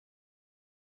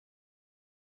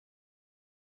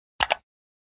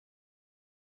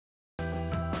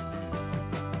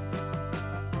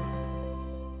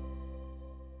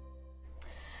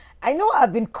I know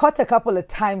I've been caught a couple of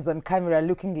times on camera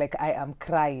looking like I am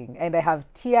crying and I have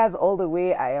tears all the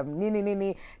way. I am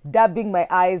nini, dabbing my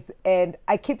eyes, and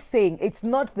I keep saying it's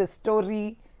not the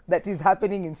story that is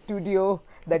happening in studio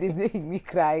that is making me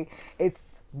cry. It's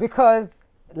because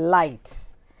light.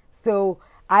 So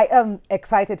I am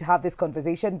excited to have this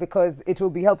conversation because it will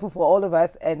be helpful for all of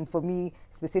us and for me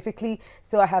specifically.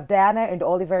 So I have Diana and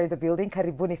Oliver in the building.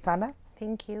 Karibuni sana.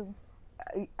 Thank you.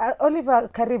 Oliver,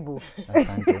 karibu.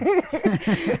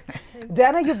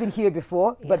 Diana, you've been here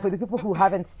before, but for the people who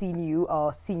haven't seen you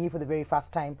or seen you for the very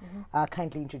first time,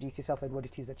 kindly introduce yourself and what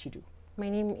it is that you do. My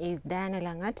name is Diana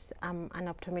Langat. I'm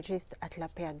an optometrist at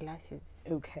Lapea Glasses.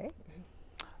 Okay.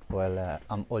 Well,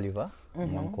 I'm Oliver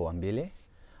Mwanko.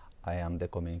 I am the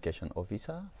communication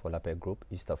officer for Lapea Group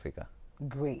East Africa.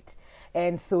 Great.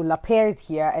 And so Lapea is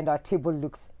here and our table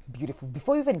looks beautiful.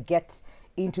 Before we even get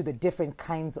into the different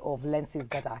kinds of lenses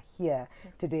that are here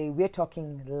today, we're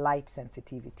talking light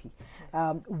sensitivity.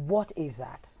 What is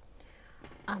that?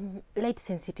 Light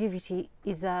sensitivity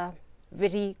is a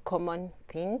very common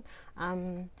thing.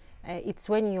 It's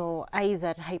when your eyes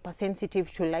are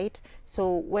hypersensitive to light.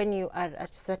 So when you are at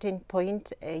a certain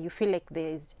point, you feel like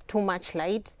there's too much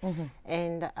light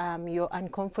and you're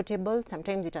uncomfortable.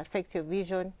 Sometimes it affects your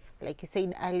vision. Like you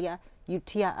said earlier, you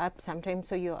tear up sometimes,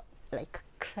 so you're like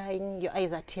crying, your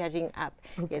eyes are tearing up.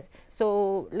 Yes.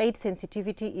 So light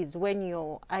sensitivity is when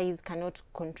your eyes cannot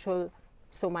control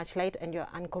so much light and you're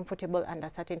uncomfortable under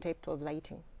certain type of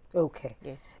lighting. Okay.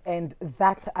 Yes. And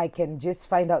that I can just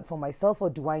find out for myself, or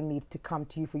do I need to come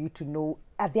to you for you to know,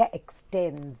 are there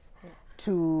extents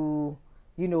to,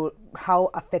 you know,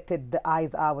 how affected the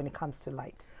eyes are when it comes to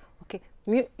light? Okay.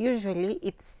 Usually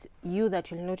it's you that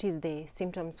will notice the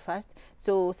symptoms first.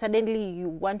 So suddenly you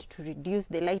want to reduce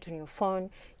the light on your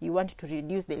phone, you want to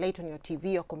reduce the light on your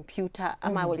TV or computer,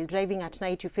 while driving at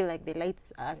night you feel like the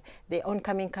lights are, the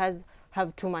oncoming cars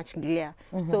have too much glare.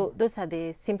 So those are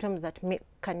the symptoms that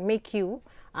can make you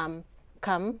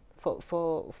come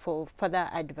for further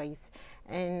advice.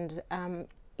 And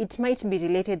it might be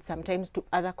related sometimes to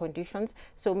other conditions.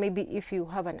 So maybe if you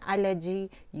have an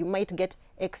allergy, you might get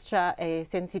extra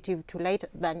sensitive to light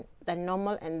than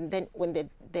normal. And then when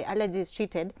the allergy is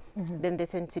treated, then the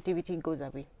sensitivity goes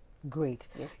away. Great.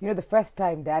 Yes. You know, the first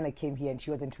time Diana came here and she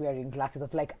wasn't wearing glasses, I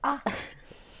was like,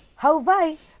 how have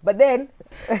I? But then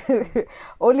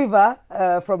Oliver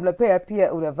from Lapea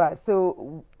Pia Ulava.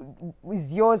 So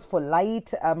is yours for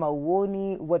light?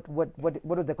 Mawoni? What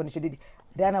was the condition?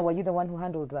 Diana, were you the one who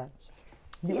handled that?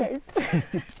 Yes.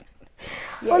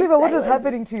 Yes, Oliver, what was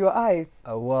happening to your eyes?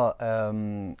 Well,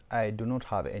 I do not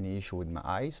have any issue with my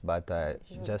eyes, but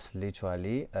just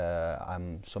literally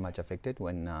I'm so much affected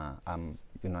when I'm,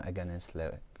 against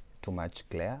too much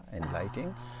glare and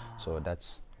lighting. So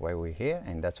that's why we're here,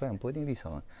 and that's why I'm putting this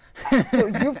on. So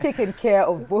you've taken care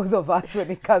of both of us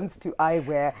when it comes to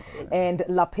eyewear, and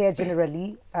Lapea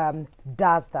generally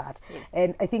does that. Yes.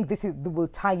 And I think this will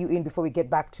tie you in before we get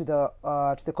back to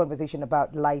the conversation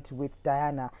about light with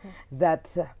Diana.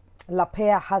 That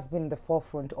Lapea has been in the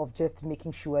forefront of just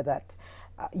making sure that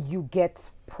you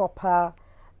get proper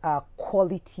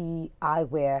quality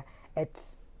eyewear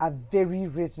at a very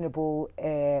reasonable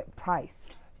price.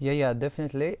 Yeah,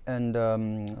 definitely. And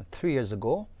 3 years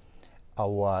ago,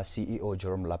 our CEO,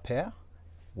 Jerome Lapea,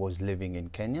 was living in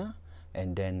Kenya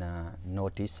and then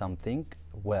noticed something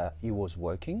where he was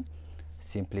working,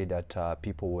 simply that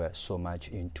people were so much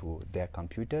into their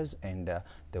computers and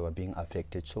they were being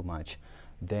affected so much.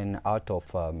 Then out of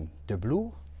the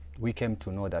blue, we came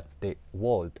to know that the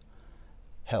World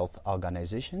Health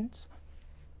Organizations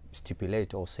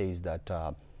stipulate or says that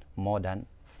more than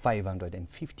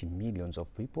 550 millions of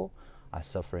people are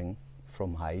suffering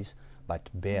from eyes, but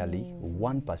barely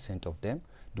 1% of them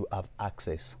do have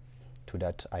access to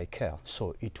that eye care.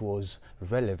 So it was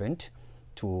relevant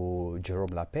to Jerome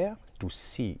Lapea to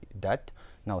see that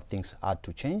now things had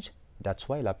to change. That's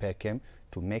why Lapea came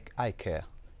to make eye care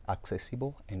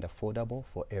accessible and affordable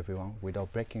for everyone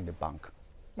without breaking the bank.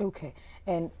 Okay,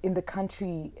 and in the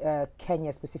country,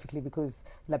 Kenya specifically, because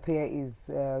Lapea is,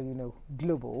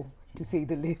 global, to say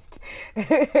the least.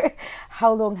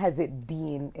 How long has it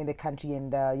been in the country,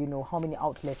 and how many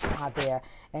outlets are there,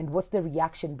 and what's the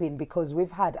reaction been? Because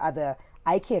we've had other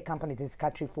eye care companies in this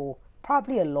country for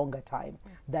probably a longer time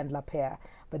than La Paire.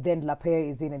 But then La Paire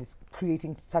is in and is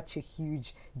creating such a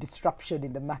huge disruption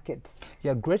in the markets.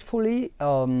 Yeah, gratefully,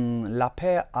 La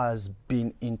Paire has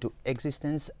been into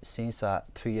existence since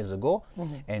 3 years ago.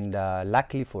 And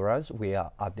luckily for us, we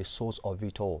are at the source of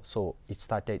it all. So it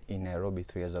started in Nairobi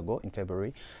 3 years ago, in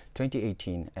February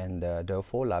 2018. And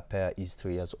therefore, La Paire is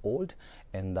 3 years old.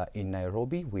 And in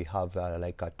Nairobi, we have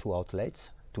like 2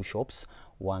 outlets, 2 shops,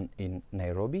 one in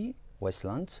Nairobi,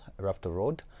 Westlands, Rafter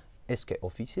Road, SK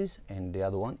offices, and the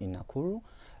other one in Nakuru,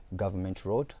 Government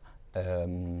Road,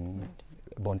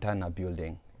 Bontana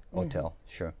Building, Hotel.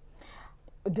 Sure.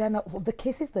 Dana, of the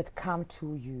cases that come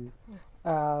to you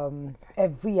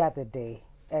every other day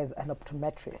as an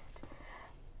optometrist,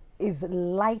 is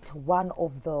light one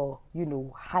of the, you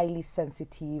know, highly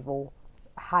sensitive or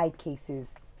high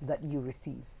cases that you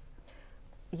receive?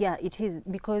 Yeah, it is,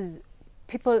 because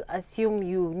people assume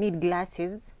you need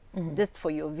glasses just for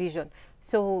your vision.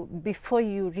 So before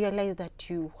you realize that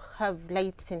you have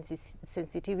light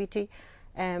sensitivity,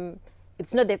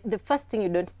 it's not the first thing. You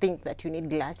don't think that you need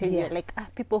glasses. Yes. You're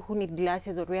like, people who need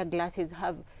glasses or wear glasses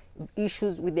have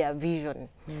issues with their vision.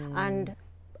 And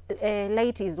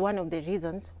light is one of the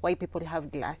reasons why people have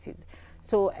glasses.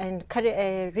 So, and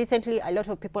recently a lot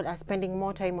of people are spending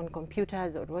more time on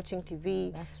computers or watching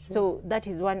TV. That's true. So that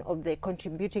is one of the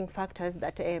contributing factors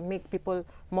that make people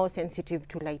more sensitive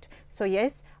to light. So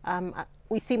yes,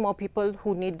 we see more people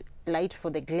who need light for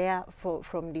the glare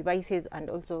from devices and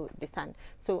also the sun.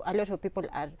 So a lot of people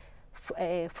are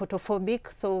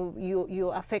photophobic, so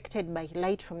you're affected by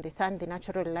light from the sun, the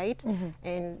natural light,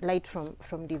 and light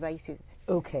from devices.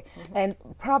 Okay. And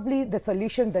probably the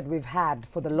solution that we've had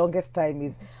for the longest time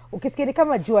is, ukisikia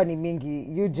kama jua ni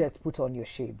mingi, you just put on your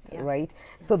shades, right?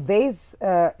 So there's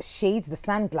shades, the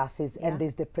sunglasses, and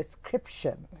there's the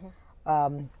prescription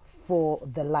for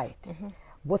the light.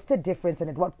 What's the difference, and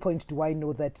at what point do I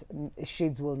know that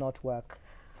shades will not work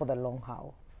for the long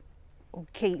haul?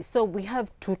 Okay, so we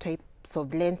have 2 types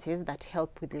of lenses that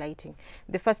help with lighting.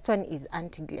 The first one is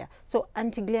anti-glare. So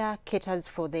anti-glare caters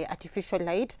for the artificial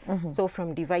light. So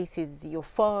from devices, your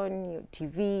phone, your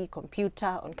TV,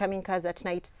 computer, oncoming cars at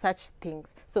night, such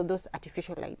things. So those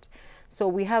artificial light. So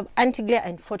we have anti-glare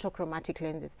and photochromatic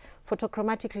lenses.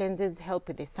 Photochromatic lenses help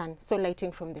with the sun, so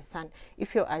lighting from the sun.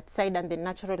 If you're outside and the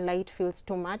natural light feels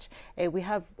too much, we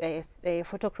have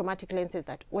photochromatic lenses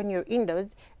that when you're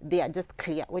indoors, they are just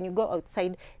clear. When you go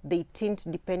outside, they tint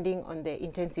depending on the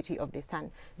intensity of the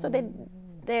sun. So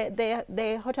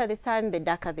the hotter the sun, the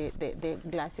darker the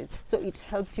glasses. So it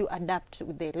helps you adapt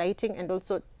with the lighting and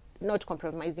also not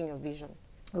compromising your vision.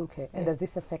 Okay. And does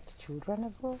this affect children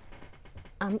as well?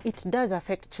 It does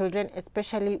affect children,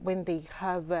 especially when they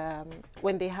have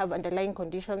underlying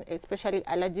conditions, especially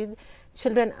allergies.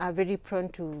 Children are very prone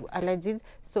to allergies.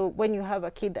 So when you have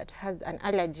a kid that has an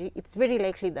allergy, it's very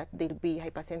likely that they'll be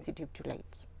hypersensitive to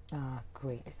light. Ah,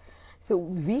 great. Yes. So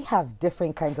we have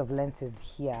different kinds of lenses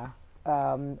here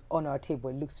on our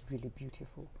table. It looks really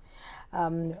beautiful.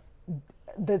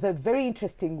 There's a very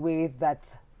interesting way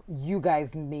that you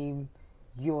guys name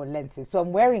your lenses. So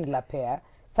I'm wearing La Paire.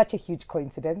 Such a huge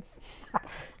coincidence.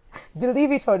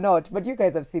 Believe it or not, but you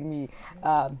guys have seen me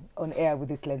on air with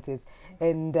these lenses.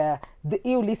 And the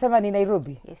ulisema ni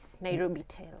Nairobi. Yes, Nairobi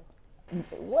tail.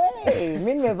 Way,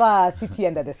 nimevaa city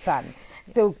under the sun.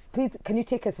 So please, can you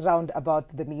take us round about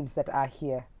the names that are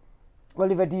here?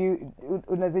 Oliver, do you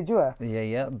unazijua?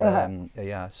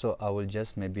 Yeah. So I will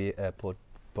just maybe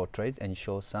portrait and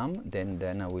show some.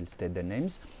 Then I will state the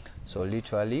names. So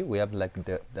literally, we have like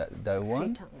the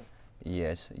one.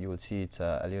 Yes, you will see it's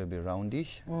a little bit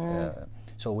roundish.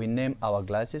 So we name our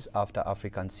glasses after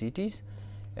African cities,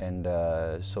 and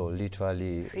so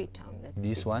literally Freetown.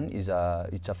 This one is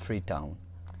it's a Freetown.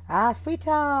 Ah,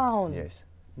 Freetown. Yes.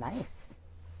 Nice.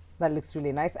 That looks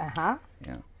really nice. Yeah.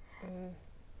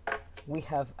 We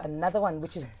have another one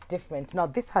which is different. Now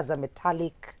this has a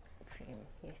metallic frame.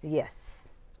 Yes. Yes.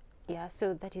 Yeah.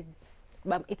 So that is.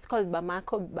 It's called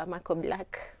Bamako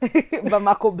Black.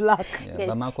 Bamako Black. Yeah, Yes.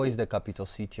 Bamako is the capital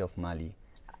city of Mali,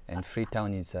 and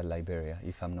Freetown is Liberia,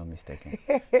 if I'm not mistaken.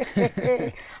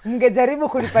 Mngejaribu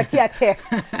kunipatia test.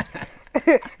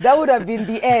 That would have been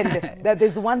the end. That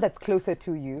there's one that's closer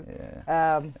to you.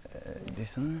 Yeah.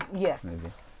 This one? Yes. Maybe.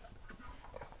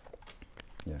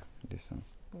 Yeah, this one.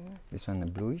 This one,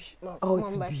 bluish. Oh,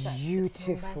 it's Mombasa.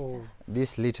 beautiful. Mombasa.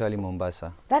 This literally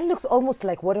Mombasa. That looks almost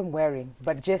like what I'm wearing,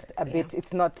 but just a bit.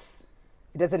 It's not.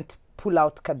 It doesn't pull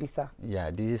out kabisa.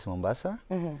 Yeah, this is Mombasa.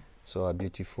 So a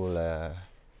beautiful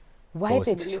Why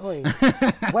the post. choice?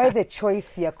 Why the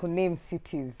choice ya kuname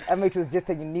cities? I mean, it was just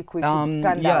a unique way to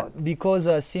stand yeah, out.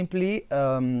 because simply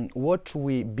what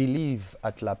we believe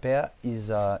at La Paire is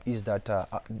that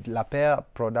La Paire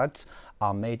products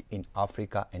are made in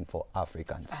Africa and for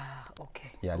Africans. Ah,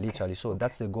 okay. Yeah, okay. literally. So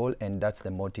that's the goal, and that's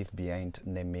the motive behind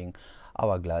naming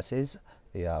our glasses.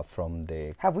 Yeah, from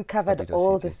the. Have we covered capital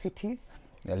all cities. the cities?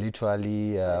 Yeah,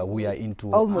 literally, we are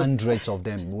into Almost. hundreds of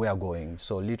them. We are going.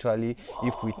 So literally,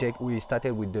 if we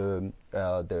started with the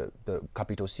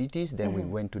capital cities, then we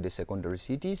went to the secondary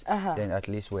cities. Then at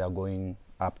least we are going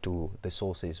up to the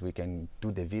sources. We can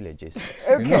do the villages.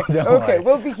 Okay, okay,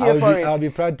 we'll be here for it. I'll be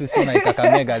proud to see my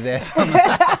Kakamega there.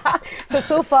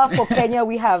 So far for Kenya,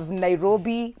 we have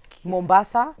Nairobi,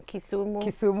 Mombasa, Kisumu.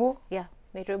 Kisumu. Yeah,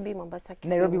 Nairobi, Mombasa, Kisumu.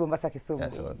 Nairobi, Mombasa, Kisumu. Yeah,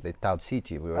 so the third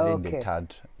city. We were in the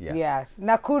third. Yeah. Yes.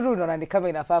 Nakuru naona ni kama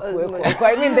inafaa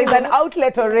kuwekwa. I mean, there's an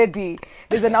outlet already.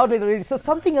 There's an outlet already. So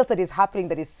something else that is happening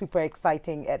that is super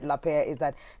exciting at La Paire is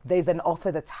that there's an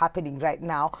offer that's happening right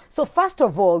now. So first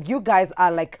of all, you guys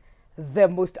are like the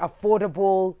most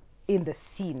affordable in the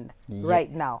scene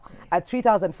right now. At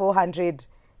 3,400,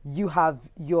 you have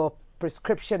your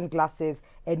prescription glasses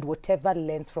and whatever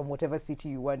lens from whatever city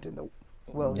you want in the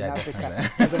world in Africa.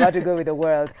 I was about to go with the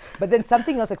world. But then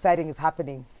something else exciting is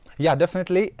happening. Yeah,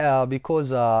 definitely,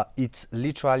 because it's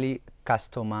literally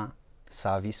customer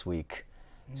service week.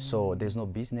 So there's no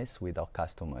business without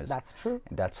customers. That's true.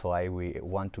 That's why we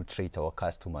want to treat our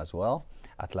customers well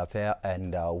at La Paire,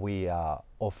 and we are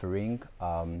offering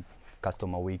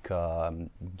customer week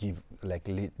give like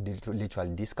literal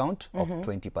discount of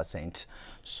 20%.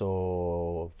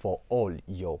 So for all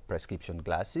your prescription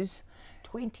glasses,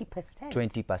 20%.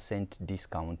 20%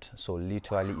 discount. So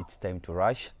literally, it's time to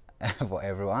rush for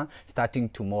everyone. Starting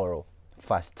tomorrow,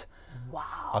 1st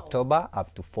October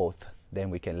up to 4th. Then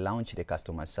we can launch the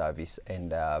customer service.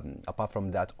 And apart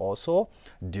from that, also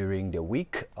during the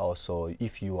week, also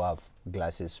if you have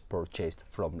glasses purchased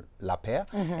from La Paire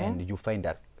and you find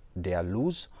that they are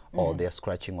loose or they're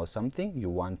scratching or something, you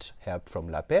want help from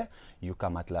La Paire, you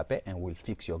come at La Paire and we'll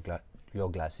fix your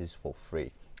glasses for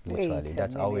free. Literally,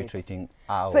 that's how we're treating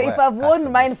our So if I've worn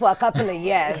customers. mine for a couple of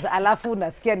years, alafu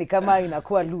nasikia ni kama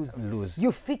inakuwa loose.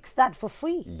 You fix that for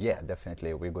free? Yeah,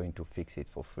 definitely. We're going to fix it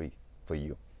for free for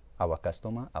you, our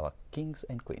customer, our kings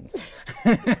and queens.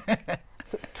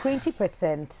 So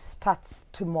 20% starts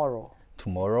tomorrow.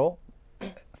 Tomorrow,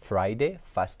 Friday,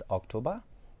 1st October,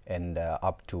 and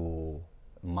up to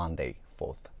Monday,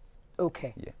 4th.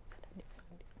 Okay. Yeah.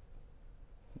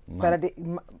 Saturday.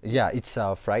 Yeah, it's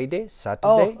Friday,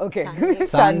 Saturday, Oh, okay.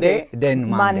 Sunday, then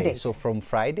Monday. Monday. So from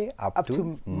Friday up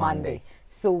to Monday.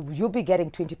 So you'll be getting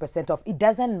 20% off. It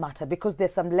doesn't matter because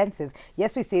there's some lenses.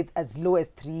 Yes, we say as low as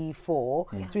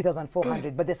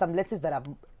 3,400, but there's some lenses that are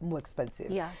more expensive.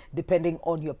 Yeah. Depending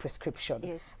on your prescription.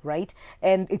 Yes. Right?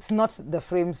 And it's not the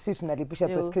frame suit nalipisha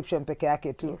prescription peke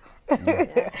yake too.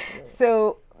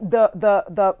 So the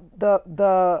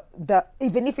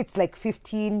even if it's like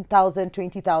 15,000,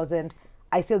 20,000,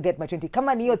 I still get my 20. Come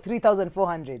on, you're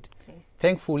 3,400. Yes.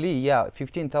 Thankfully, yeah,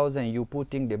 15,000, you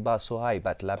putting the bar so high,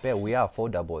 but La Paire, we are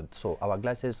affordable. So our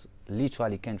glasses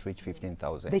literally can't reach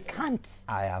 15,000. They can't.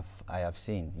 I have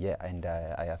seen, yeah, and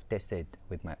I have tested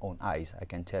with my own eyes. I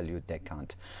can tell you they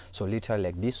can't. So literally,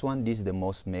 like this one, this is the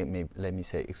most, let me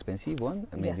say, expensive one.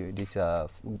 I mean, Yes. this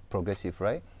progressive,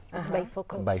 right?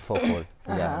 Bifocal. Bifocal.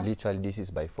 Yeah, literally, this is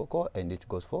bifocal, and it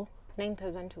goes for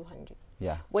 9,200.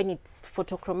 yeah. When it's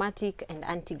photochromatic and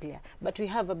anti-glare. But we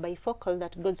have a bifocal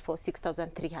that goes for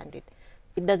 6,300.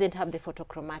 It doesn't have the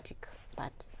photochromatic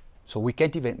part. So we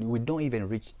don't even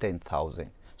reach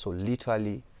 10,000. So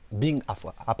literally,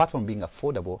 apart from being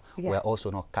affordable, we're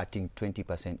also not cutting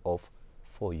 20% off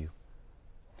for you.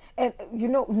 And you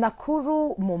know,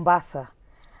 Nakuru, Mombasa,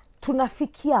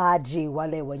 tunafikia aje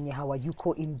wale wenye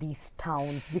hawayuko in these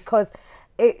towns? Because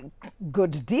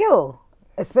good deal.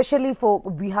 Especially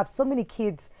we have so many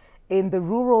kids in the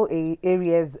rural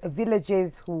areas,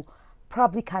 villages who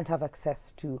probably can't have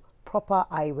access to proper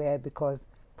eyewear because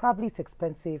probably it's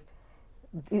expensive.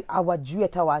 Hawajui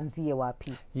hata waanzie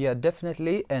wapi. Yeah,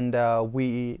 definitely. And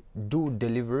we do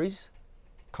deliveries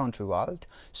countrywide.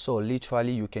 So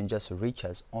literally you can just reach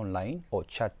us online or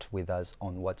chat with us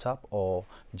on WhatsApp or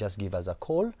just give us a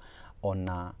call on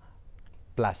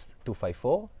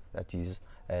 +254, that is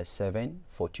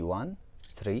 741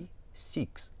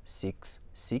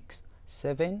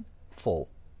 366674.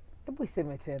 Hebu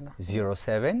iseme tena.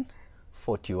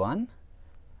 0741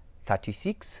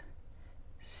 36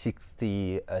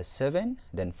 67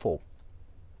 then 4.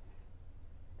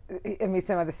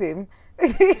 Amesema the same.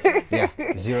 Yeah,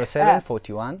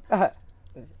 0741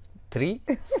 3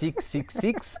 6 6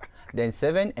 6 then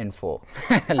 7 and 4.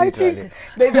 I Literally.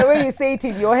 think the way you say it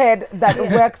in your head, that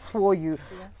works for you.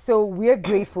 So we're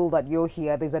grateful that you're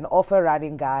here. There's an offer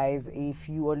running, guys. If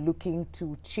you are looking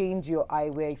to change your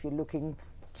eyewear, if you're looking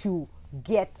to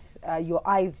get your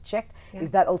eyes checked, is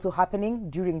that also happening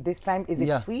during this time? Is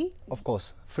it free? Of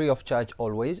course, free of charge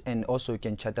always. And also you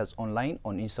can chat us online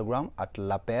on Instagram at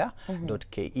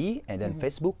laper.ke and then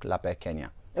Facebook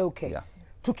Tuco-Kenya. Okay.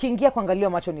 Tukiingia kuangalia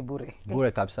macho ni bure.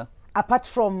 Bure kabisa. Apart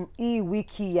from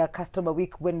wiki ya customer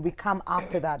week, when we come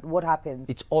after that, what happens?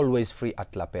 It's always free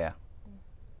at Laper.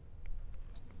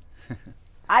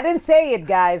 I didn't say it,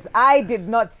 guys. I did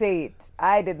not say it.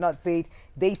 I did not say it.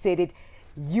 They said it.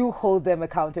 You hold them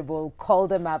accountable. Call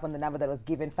them up on the number that was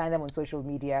given. Find them on social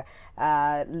media.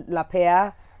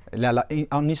 Laper.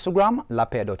 On Instagram,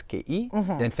 laper.ke,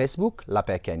 then Facebook,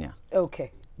 Tuco-Kenya.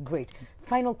 Okay, great.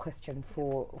 Final question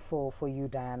for you,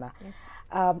 Diana. Yes.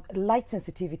 Light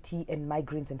sensitivity and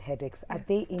migraines and headaches, are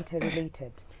they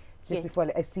interrelated? Just before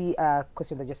I see a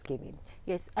question that just came in.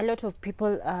 Yes, a lot of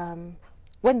people,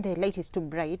 when the light is too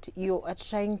bright, you are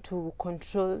trying to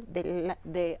control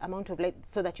the amount of light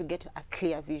so that you get a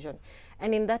clear vision.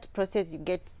 And in that process, you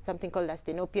get something called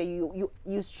asthenopia.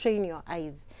 You strain your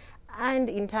eyes. And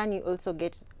in turn, you also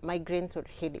get migraines or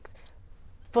headaches.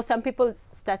 For some people, it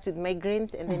starts with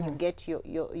migraines, and then you get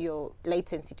your light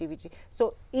sensitivity.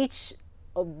 So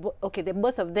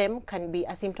both of them can be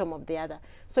a symptom of the other.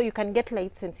 So you can get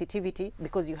light sensitivity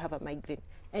because you have a migraine,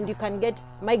 and you can get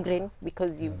migraine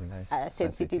because you are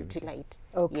sensitive to light.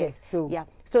 Okay, yes.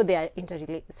 so they are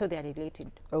so they are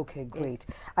related. Okay, great.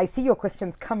 Yes. I see your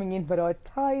questions coming in, but our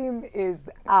time is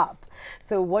up.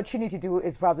 So what you need to do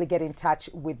is probably get in touch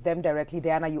with them directly.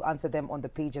 Diana, you answer them on the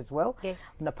page as well. Yes.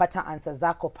 Unapata answer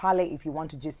zako pale. If you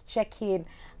want to just check in,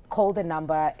 call the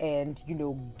number and,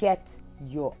 get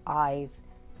your eyes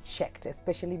checked,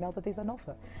 especially now that there's an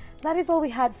offer. That is all we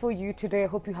had for you today. I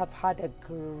hope you have had a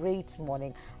great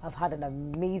morning. I've had an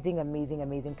amazing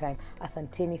time.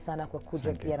 Asanteni sana kwa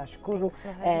kuja pia nashukuru.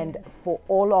 And for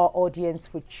all our audience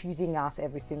for choosing us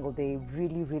every single day.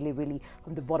 Really, really, really,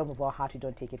 from the bottom of our heart, we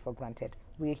don't take it for granted.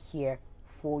 We're here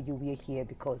for you. We're here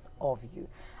because of you.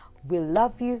 We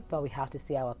love you, but we have to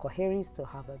say our kwaheris. So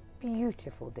have a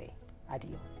beautiful day.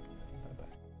 Adios.